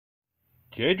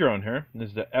J-Drone here. This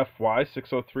is the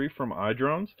FY603 from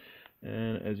iDrones,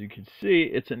 and as you can see,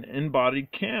 it's an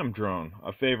in-bodied cam drone.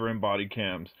 I favor in-bodied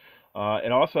cams.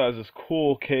 It also has this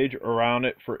cool cage around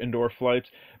it for indoor flights.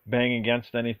 Bang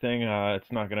against anything,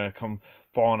 it's not going to come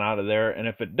falling out of there, and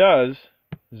if it does,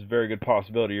 there's a very good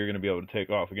possibility you're going to be able to take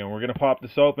off. Again, we're going to pop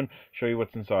this open, show you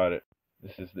what's inside it.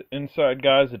 This is the inside,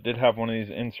 guys. It did have one of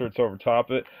these inserts over top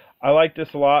of it. I like this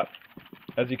a lot.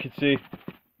 As you can see,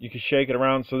 you can shake it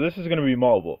around, so this is going to be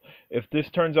mobile. If this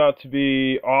turns out to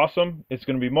be awesome, it's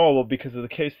going to be mobile because of the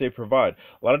case they provide.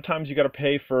 A lot of times you got to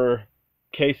pay for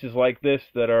cases like this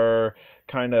that are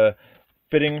kind of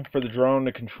fitting for the drone,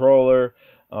 the controller,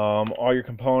 all your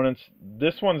components.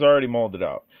 This one's already molded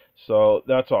out, so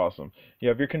that's awesome. You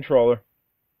have your controller,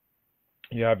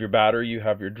 you have your battery, you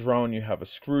have your drone, you have a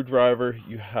screwdriver,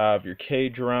 you have your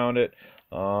cage around it.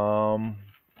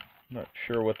 Not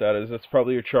sure what that is. That's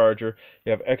probably your charger.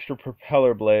 You have extra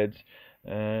propeller blades,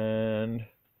 and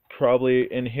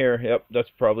probably in here, yep, that's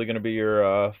probably going to be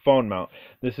your phone mount.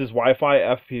 This is Wi-Fi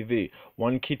FPV.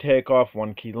 One key takeoff,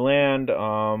 one key land.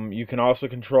 You can also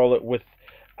control it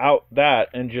without that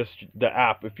and just the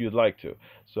app if you'd like to.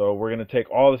 So we're going to take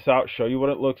all this out, show you what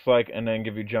it looks like, and then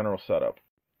give you general setup.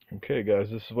 Okay, guys,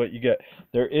 this is what you get.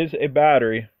 There is a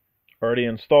battery already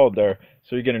installed there,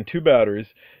 so you're getting two batteries.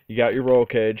 You got your roll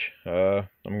cage. I'm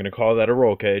going to call that a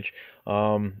roll cage.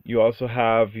 You also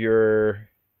have your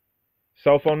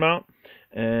cell phone mount,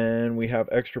 and we have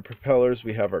extra propellers.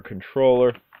 We have our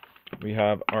controller. We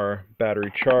have our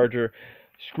battery charger,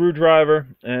 screwdriver,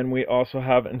 and we also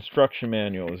have instruction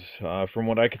manuals. From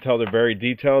what I can tell, they're very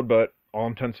detailed, but all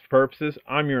intents and purposes,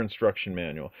 I'm your instruction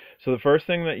manual. So the first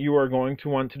thing that you are going to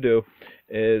want to do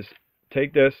is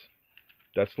take this,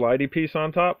 that slidey piece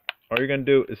on top. All you're going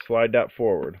to do is slide that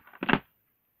forward.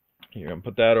 You're going to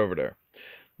put that over there.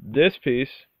 This piece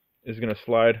is going to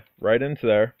slide right into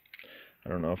there. I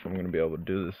don't know if I'm going to be able to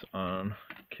do this on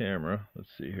camera. Let's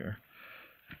see here.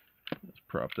 Let's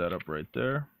prop that up right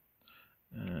there.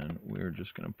 And we're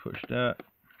just going to push that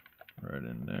right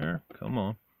in there. Come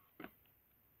on.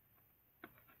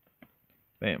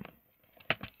 Bam.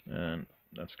 And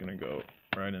that's going to go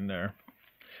right in there.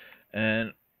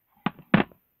 And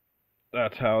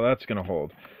that's how that's going to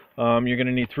hold. You're going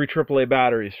to need 3 AAA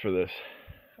batteries for this.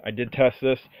 I did test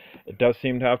this. It does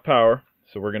seem to have power,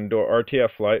 so we're going to do an RTF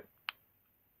flight.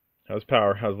 Has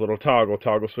power, has a little toggle.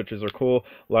 Toggle switches are cool.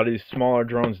 A lot of these smaller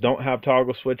drones don't have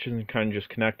toggle switches and kind of just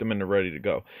connect them and they're ready to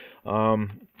go.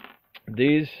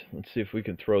 These, let's see if we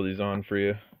can throw these on for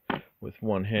you with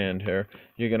one hand here.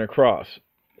 You're going to cross.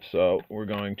 So we're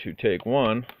going to take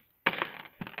one.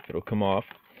 It'll come off.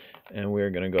 And we're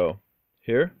going to go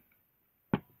here.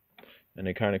 And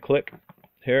they kind of click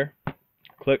here,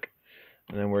 click,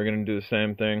 and then we're going to do the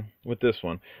same thing with this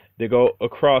one. They go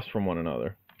across from one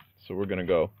another. So we're going to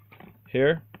go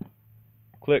here,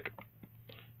 click,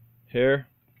 here,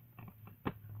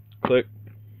 click,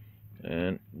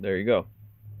 and there you go.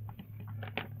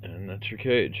 And that's your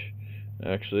cage.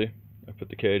 Actually, I put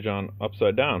the cage on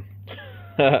upside down.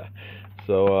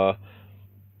 So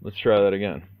let's try that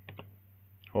again.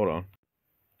 Hold on.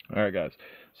 Alright, guys.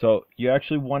 So you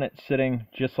actually want it sitting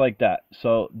just like that.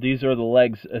 So these are the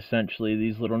legs, essentially.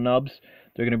 These little nubs,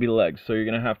 they're going to be the legs. So you're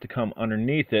going to have to come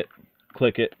underneath it,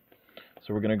 click it.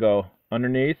 So we're going to go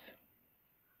underneath,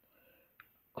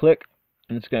 click,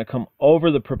 and it's going to come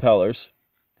over the propellers.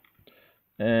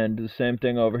 And do the same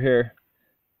thing over here.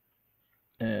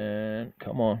 And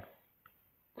come on,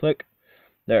 click.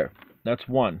 There, that's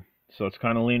one. So it's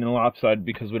kind of leaning lopsided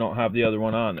because we don't have the other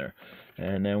one on there.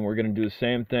 And then we're going to do the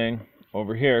same thing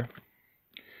over here.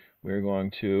 We're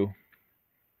going to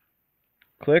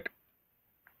click,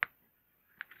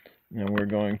 and we're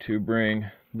going to bring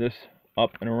this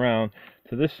up and around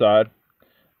to this side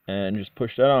and just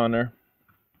push that on there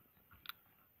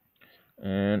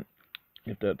and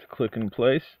get that to click in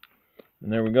place,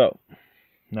 and there we go.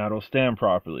 Now it'll stand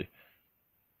properly.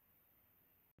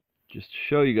 Just to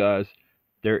show you guys,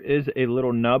 there is a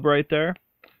little nub right there,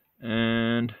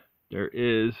 and there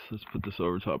is, let's put this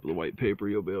over top of the white paper,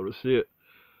 you'll be able to see it.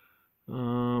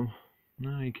 No,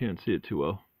 you can't see it too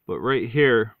well, but right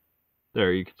here,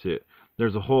 there, you can see it.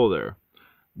 There's a hole there.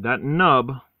 That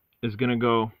nub is going to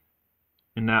go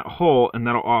in that hole, and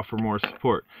that'll offer more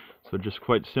support. So just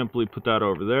quite simply put that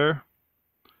over there,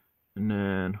 and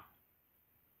then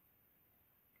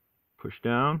push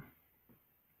down.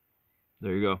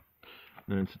 There you go.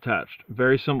 And it's attached.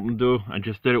 Very simple to do. I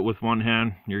just did it with one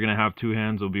hand. You're going to have two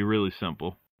hands. It'll be really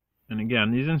simple. And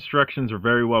again, these instructions are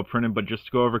very well printed, but just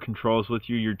to go over controls with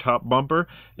you, your top bumper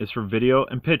is for video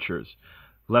and pictures.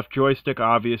 Left joystick,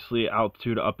 obviously,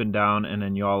 altitude up and down, and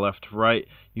then yaw left to right.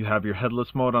 You have your headless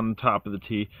mode on the top of the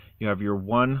T. You have your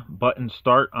one button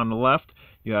start on the left.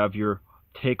 You have your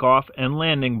takeoff and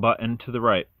landing button to the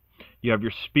right. You have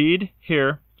your speed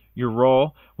here, your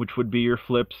roll, which would be your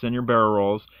flips and your barrel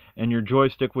rolls, and your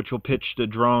joystick, which will pitch the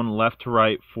drone left to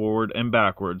right, forward and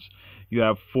backwards. You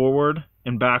have forward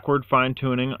and backward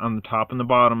fine-tuning on the top and the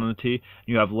bottom of the T.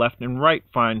 You have left and right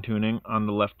fine-tuning on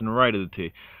the left and right of the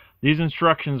T. These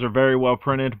instructions are very well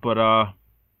printed, but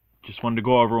just wanted to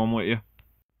go over them with you.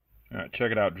 Alright,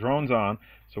 check it out. Drone's on,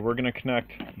 so we're going to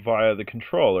connect via the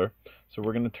controller. So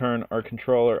we're going to turn our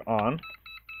controller on.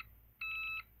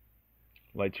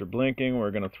 Lights are blinking. We're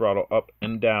going to throttle up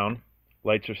and down.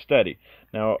 Lights are steady.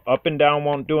 Now, up and down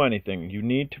won't do anything. You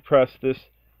need to press this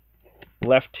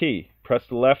left T. Press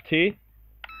the left T.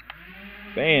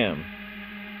 Bam.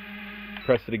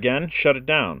 Press it again, shut it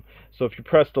down. So if you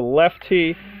press the left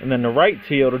T and then the right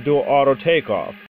T, it'll do an auto takeoff.